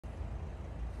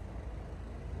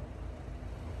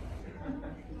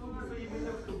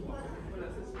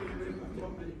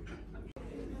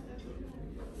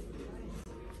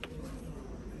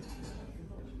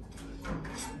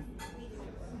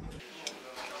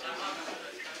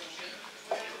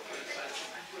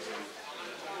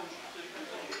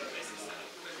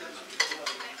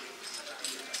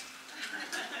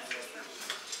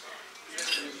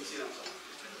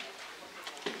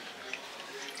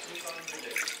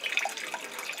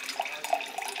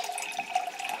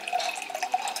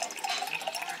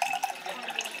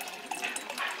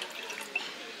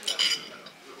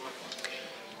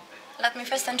me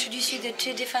first introduce you the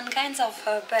two different kinds of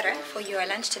butter for your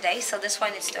lunch today. So this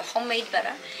one is the homemade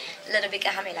butter, a little bit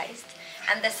caramelized.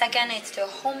 And the second is the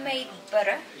homemade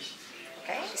butter,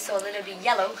 okay, so a little bit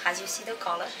yellow as you see the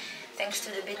color, thanks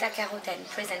to the beta-carotene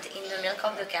present in the milk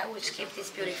of the cow, which gives this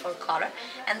beautiful color.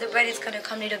 And the bread is going to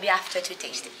come a little bit after to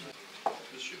taste it.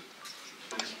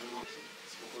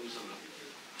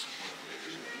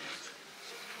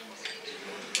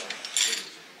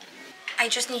 I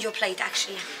just need your plate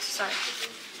actually, sorry.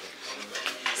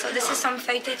 So this is some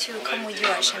feuilletés to come with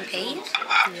your champagne.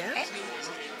 Yeah. Okay.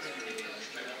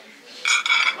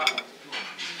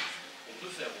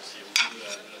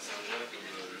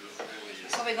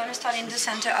 So we're going to start in the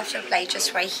center of your plate,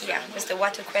 just right here, with the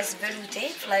Watercress velouté,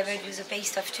 flavored with a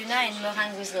paste of tuna and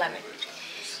meringue with lemon.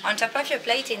 On top of your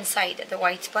plate, inside the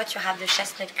white spot, you have the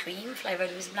chestnut cream, flavored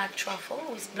with black truffle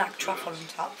on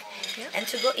top. Yeah. And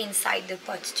to go inside the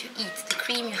pot to eat the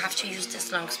cream, you have to use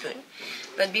this long spoon.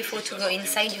 But before to go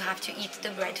inside, you have to eat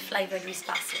the bread, flavored with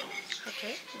parsley.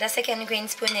 Okay. The second green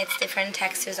spoon, it's different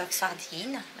textures of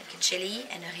sardine, like a chili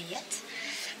and a rillette.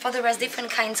 For the rest,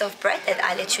 different kinds of bread that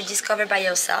I'll let you discover by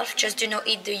yourself. Just do not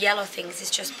eat the yellow things,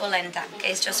 it's just polenta, okay?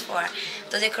 It's just for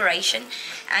the decoration.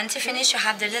 And to finish, you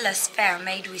have the little spare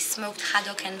made with smoked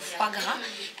haddock and foie gras,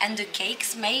 and the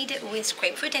cakes made with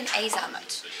grapefruit and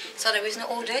hazelnut. So there is no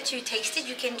order to taste it,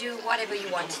 you can do whatever you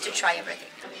want to try everything.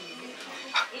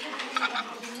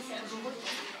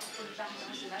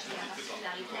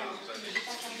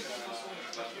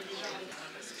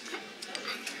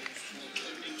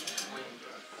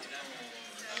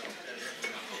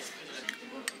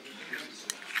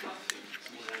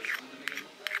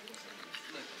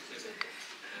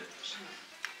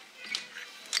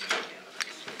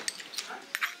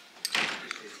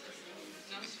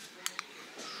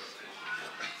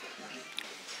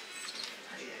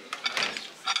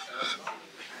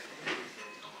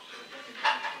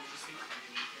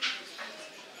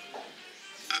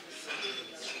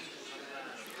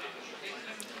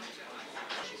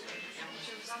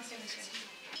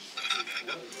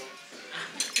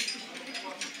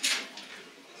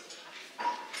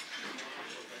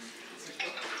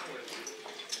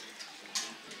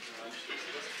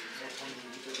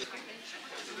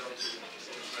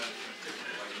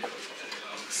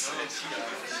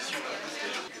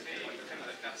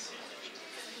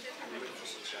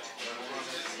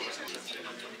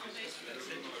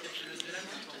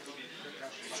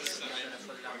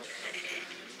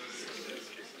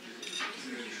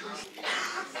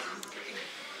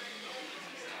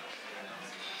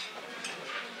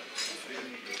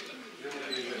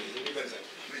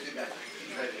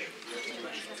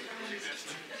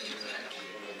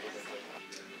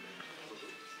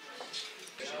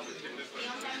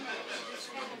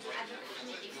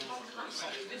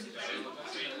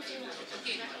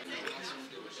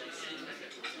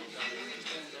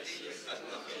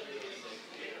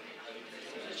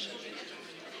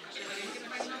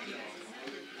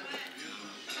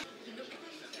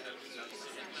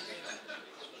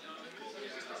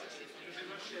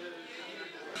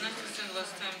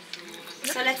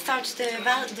 So let's start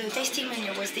the tasting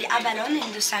menu with the Abalone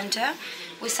in the center,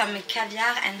 with some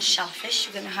caviar and shellfish.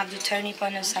 You're going to have the turnip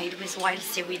on the side with wild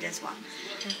seaweed as well.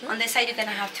 On the side you're going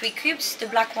to have 3 cubes. The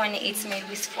black one is made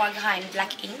with foie gras and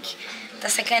black ink. The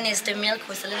second is the milk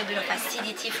with a little bit of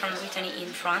acidity from Brittany in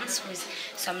France, with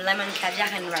some lemon, caviar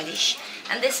and radish.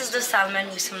 And this is the salmon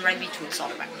with some red beetroots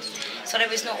all around. So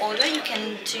there is no order, you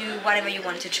can do whatever you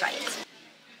want to try it.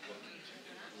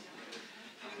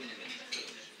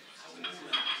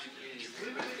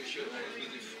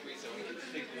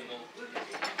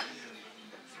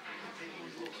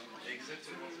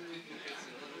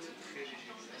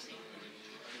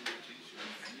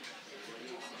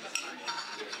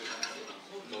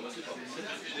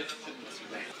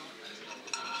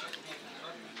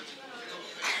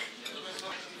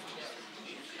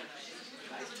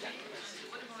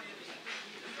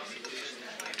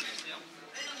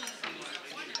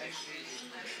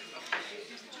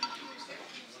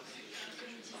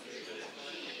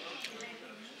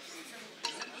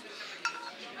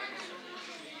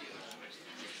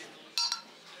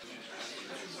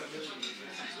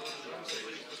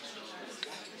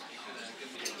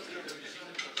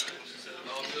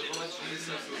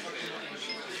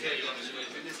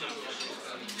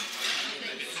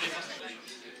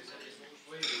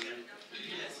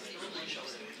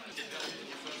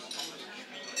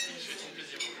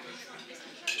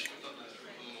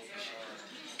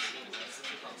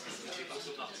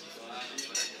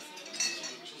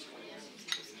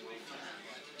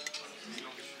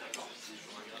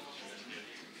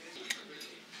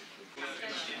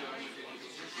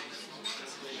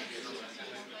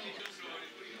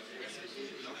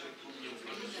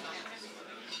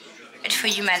 It's for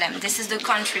you, madam. This is the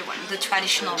country one, the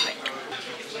traditional way.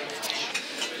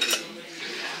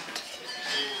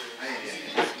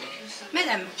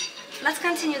 Madam, let's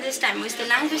continue this time with the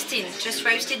langoustine, just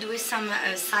roasted with some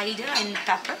cider and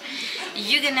pepper.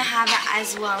 You're gonna have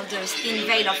as well the thin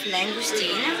veil of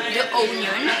langoustine, the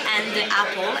onion and the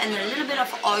apple, and a little bit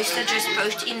of oyster just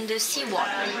poached in the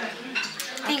seawater.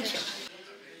 Thank you.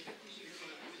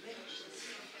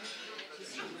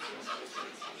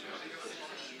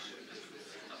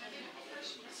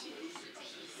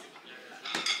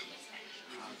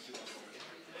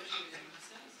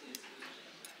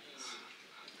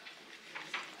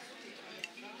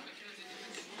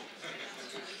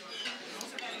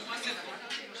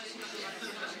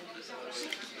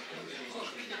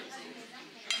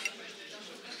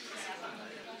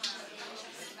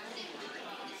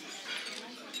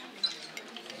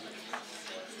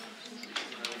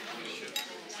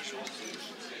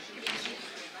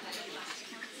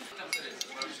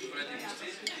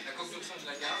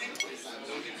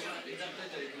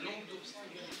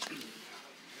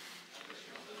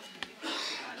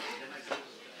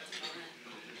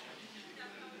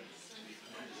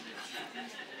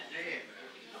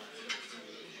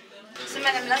 So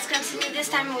madam, let's continue this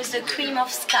time with the cream of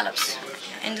scallops.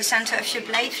 In the center of your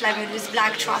plate, flavored with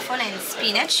black truffle and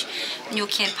spinach,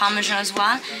 gnocchi and parmesan as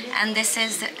well. And this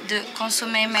is the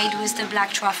consommé made with the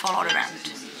black truffle all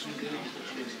around.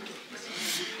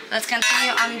 Let's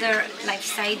continue on the left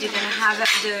side. You're gonna have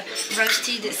the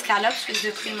roasted scallops with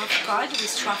the cream of cod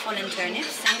with truffle and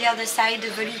turnips. And the other side, the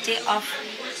velouté of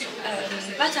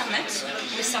butternut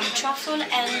with some truffle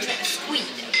and squid.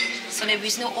 So there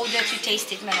is no order to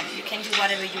taste it, madam. You can do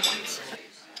whatever you want.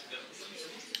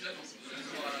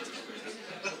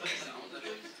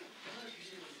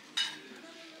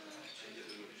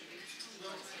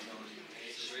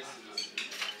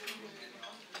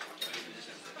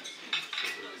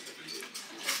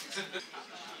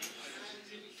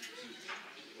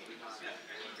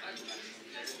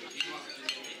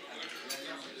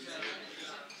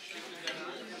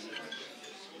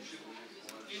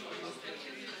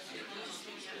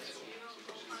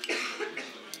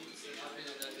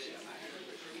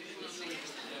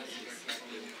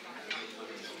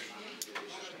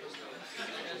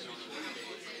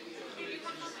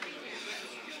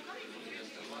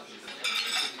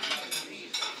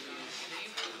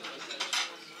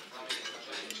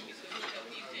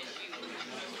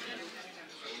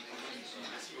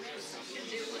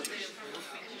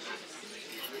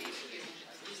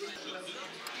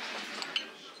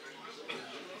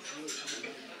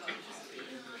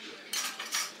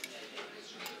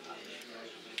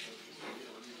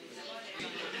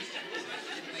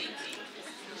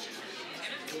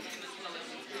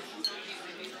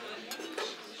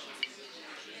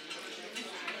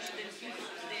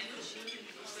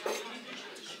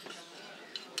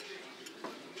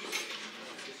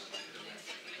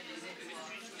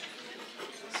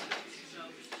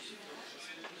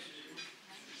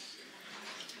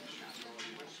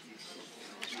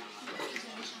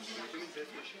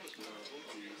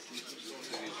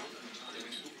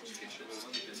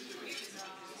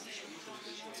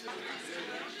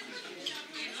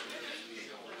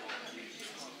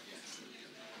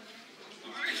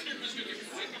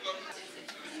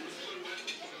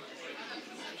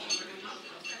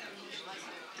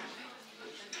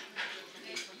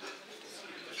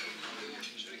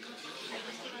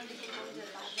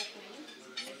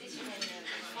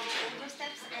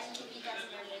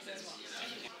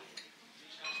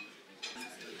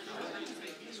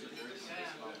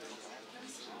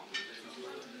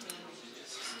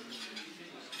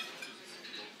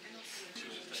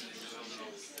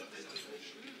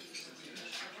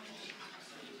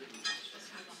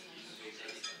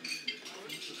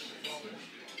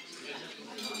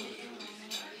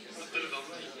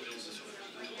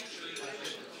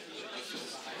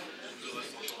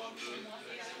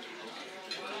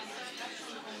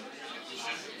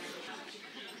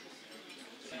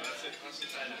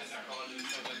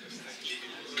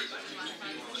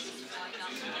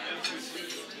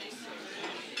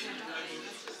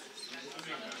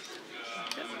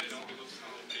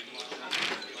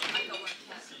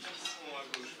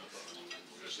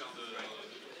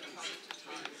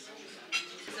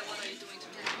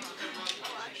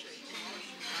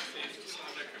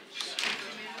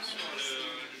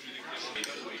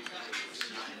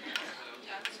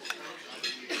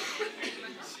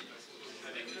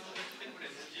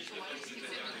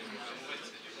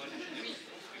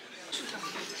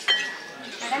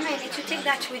 Madam, I need to take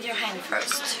that with your hand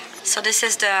first. So this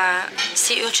is the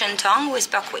sea urchin tongue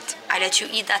with buckwheat. I let you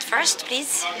eat that first,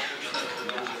 please.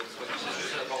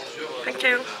 Thank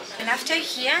you. And after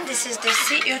here, this is the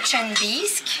sea urchin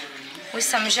bisque with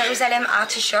some Jerusalem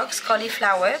artichokes,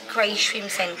 cauliflower, grey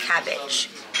shrimps and cabbage.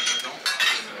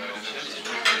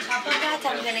 On top of that,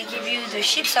 I'm going to give you the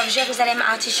chips of Jerusalem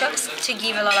artichokes to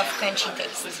give a lot of crunchy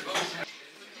taste.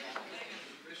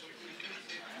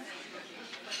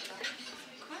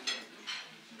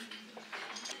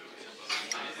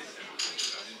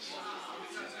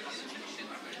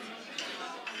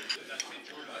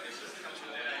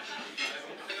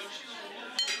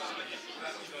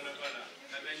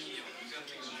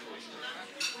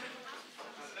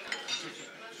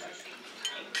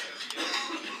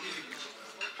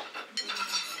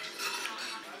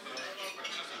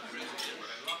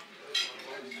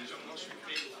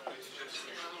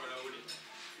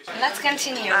 Let's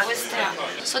continue with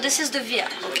the... So this is the veal,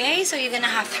 okay? So you're gonna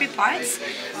have 3 parts.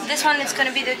 This one is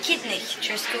gonna be the kidney,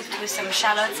 just cooked with some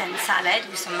shallots and salad,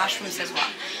 with some mushrooms as well.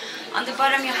 On the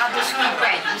bottom you have the sweet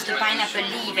bread with the pineapple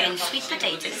leaf and sweet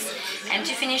potatoes. And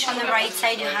to finish on the right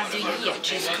side you have the ear,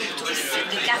 just cooked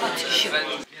with the carrot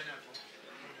jus.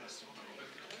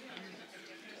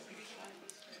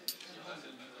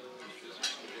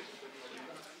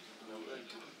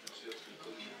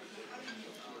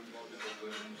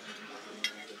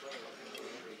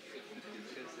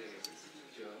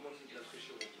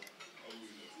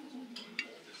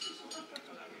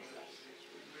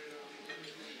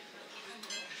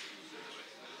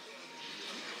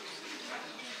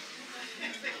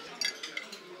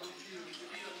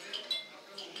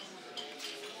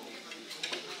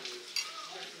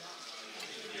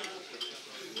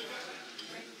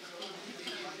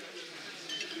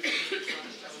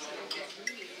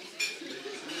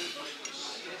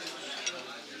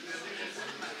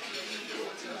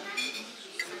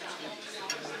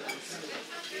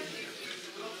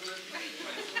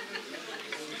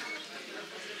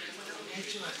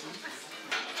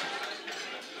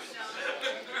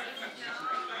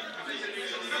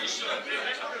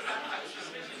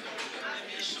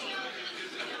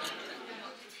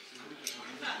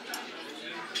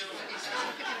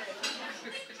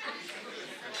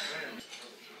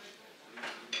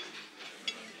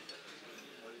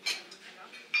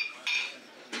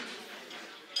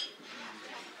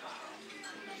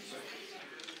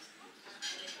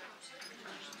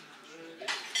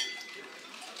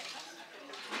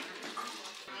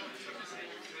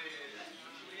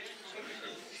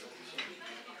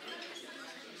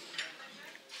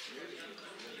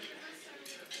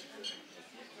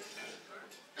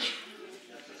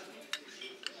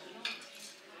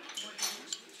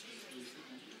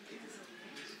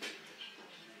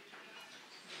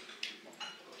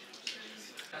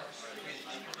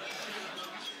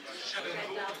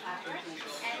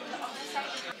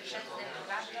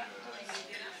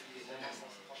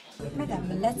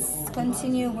 Madam, let's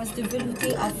continue with the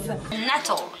velouté of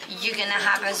natto. You're gonna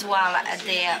have as well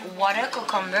the water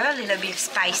cucumber, a little bit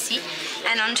spicy,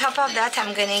 and on top of that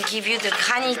I'm gonna give you the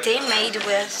granité made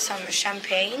with some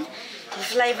champagne,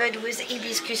 flavored with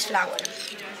hibiscus flower.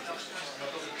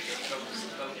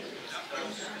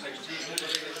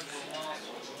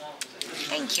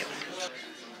 Thank you.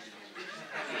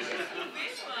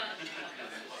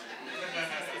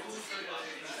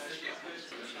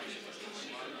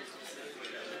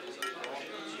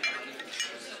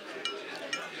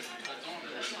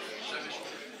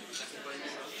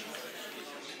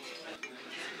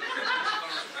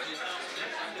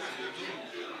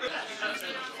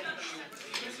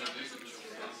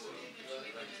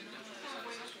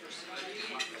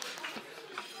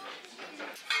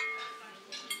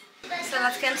 So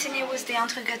let's continue with the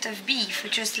entrecote of beef,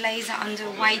 which just lays on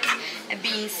the white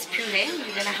beans puree.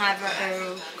 You're gonna have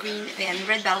a green and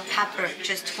red bell pepper,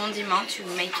 just condiment to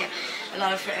make a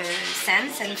lot of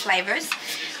scents and flavors.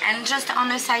 And just on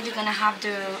the side, you're gonna have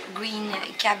the green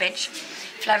cabbage,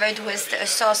 flavored with a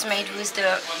sauce made with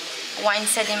the wine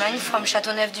sediment from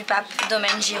Châteauneuf-du-Pape,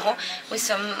 Domaine Giraud, with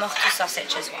some morceau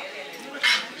sausage as well.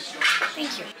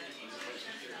 Thank you.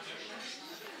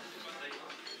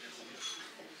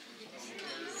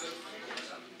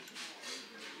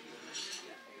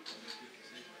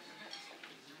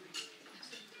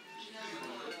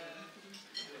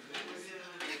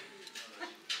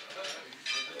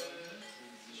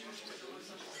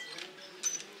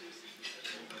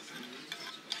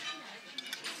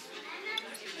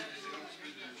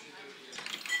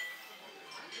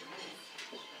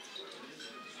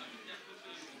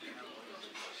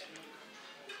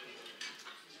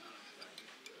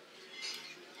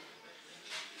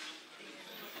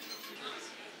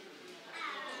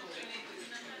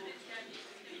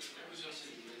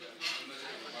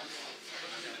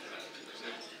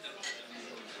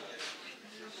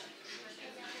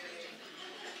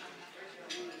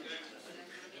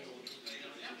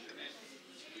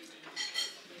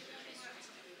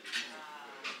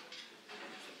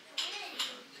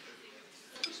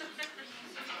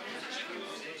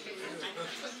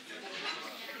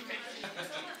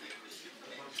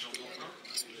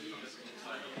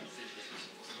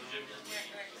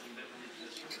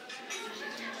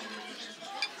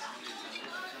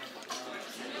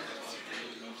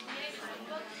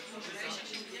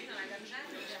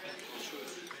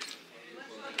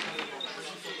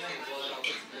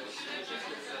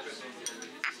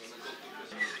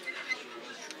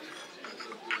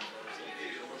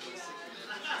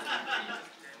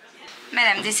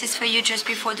 Madam, this is for you just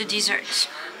before the dessert.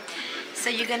 So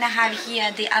you're gonna have here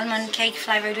the almond cake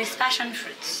flavored with passion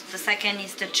fruits. The second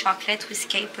is the chocolate with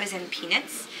capers and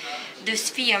peanuts. The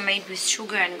sphere made with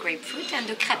sugar and grapefruit, and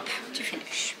the crepe to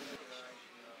finish.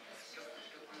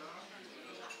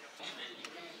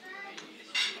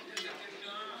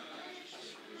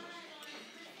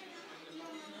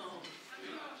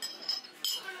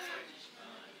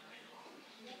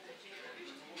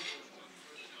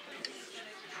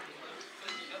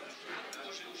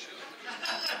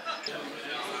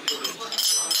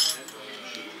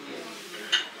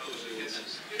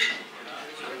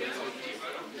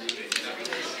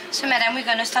 So madam, we're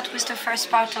going to start with the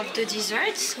first part of the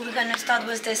dessert. So we're going to start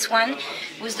with this one,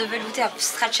 with the velouté of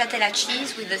stracciatella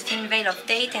cheese with a thin veil of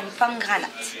date and pomme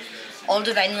granate. All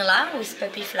the vanilla with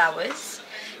poppy flowers.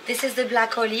 This is the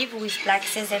black olive with black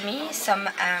sesame, some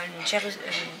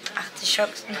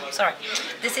artichokes, no, sorry.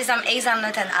 This is some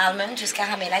hazelnut and almond, just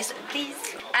caramelized,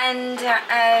 please. And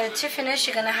to finish,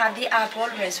 you're going to have the apple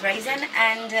with raisin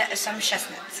and some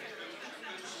chestnuts.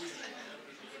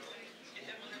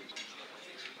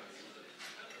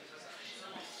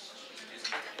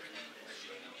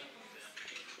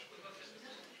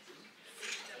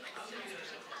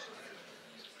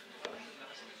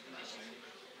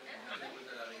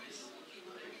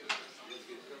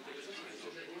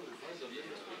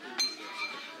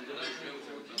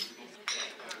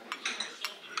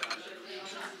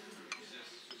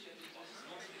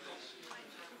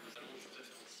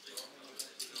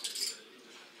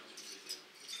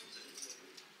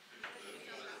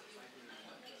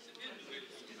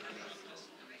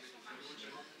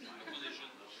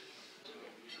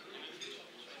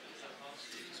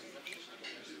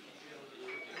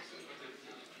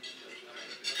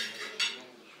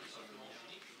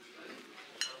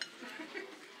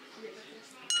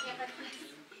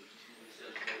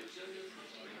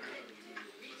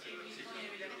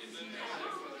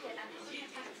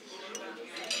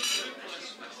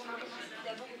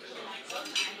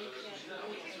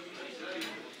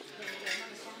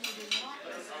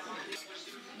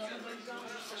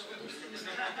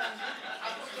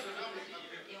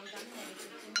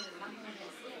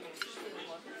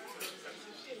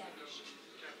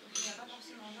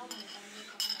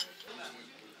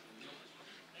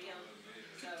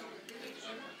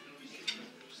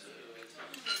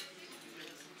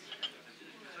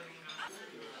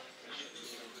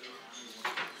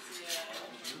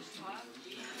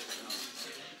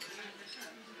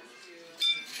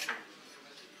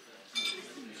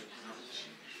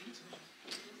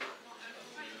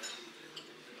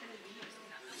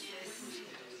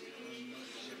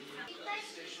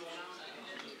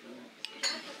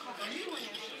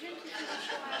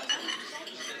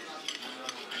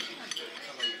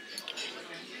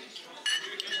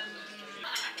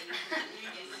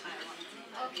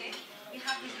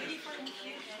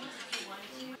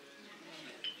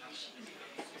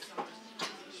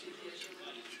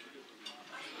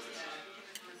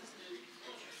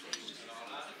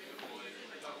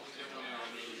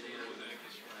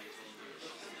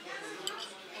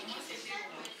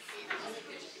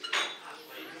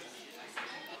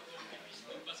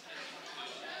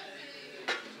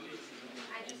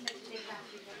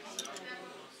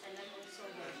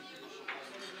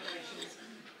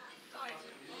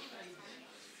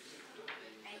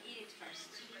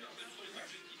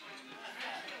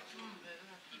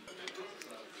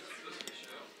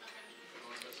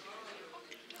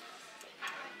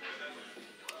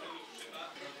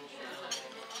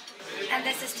 And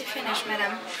this is to finish,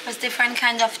 madam, with different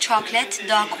kinds of chocolate,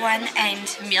 dark one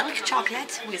and milk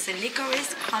chocolate with a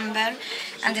licorice crumble.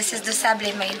 And this is the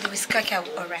sablé made with cacao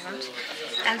around.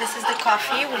 And this is the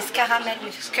coffee with caramel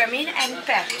with cumin and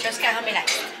pear, just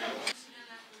caramelized.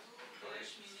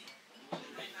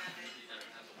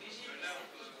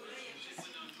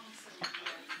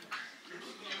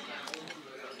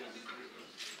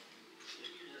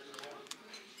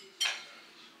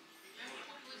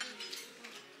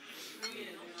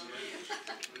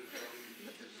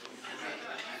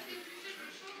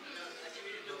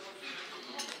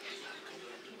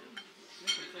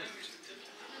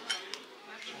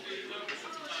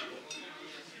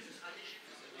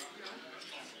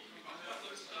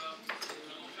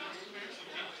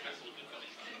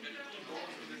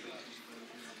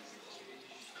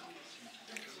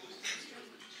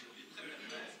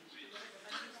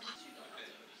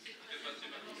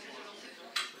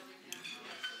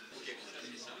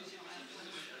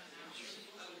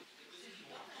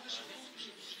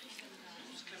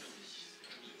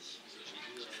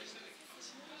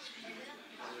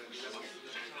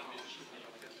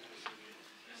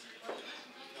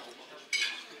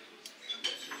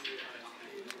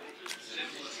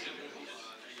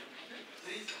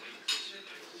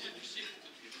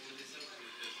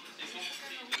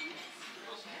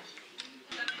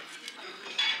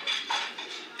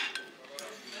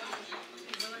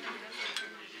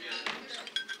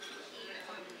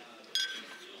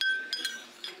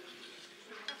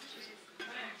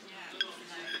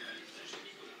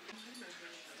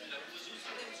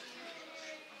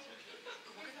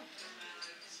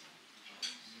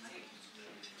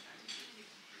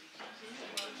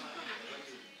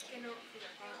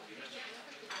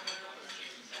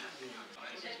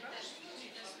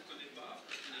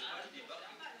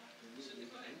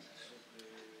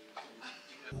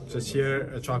 Just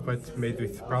here, a chocolate made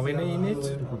with praline in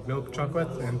it, milk chocolate,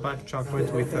 and black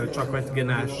chocolate with chocolate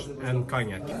ganache and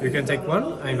cognac. You can take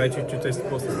one. I invite you to taste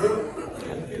both of them.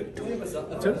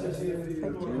 Two?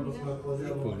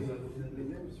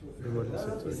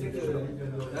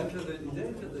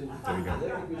 There you go.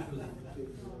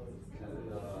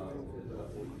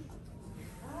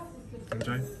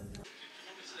 Enjoy.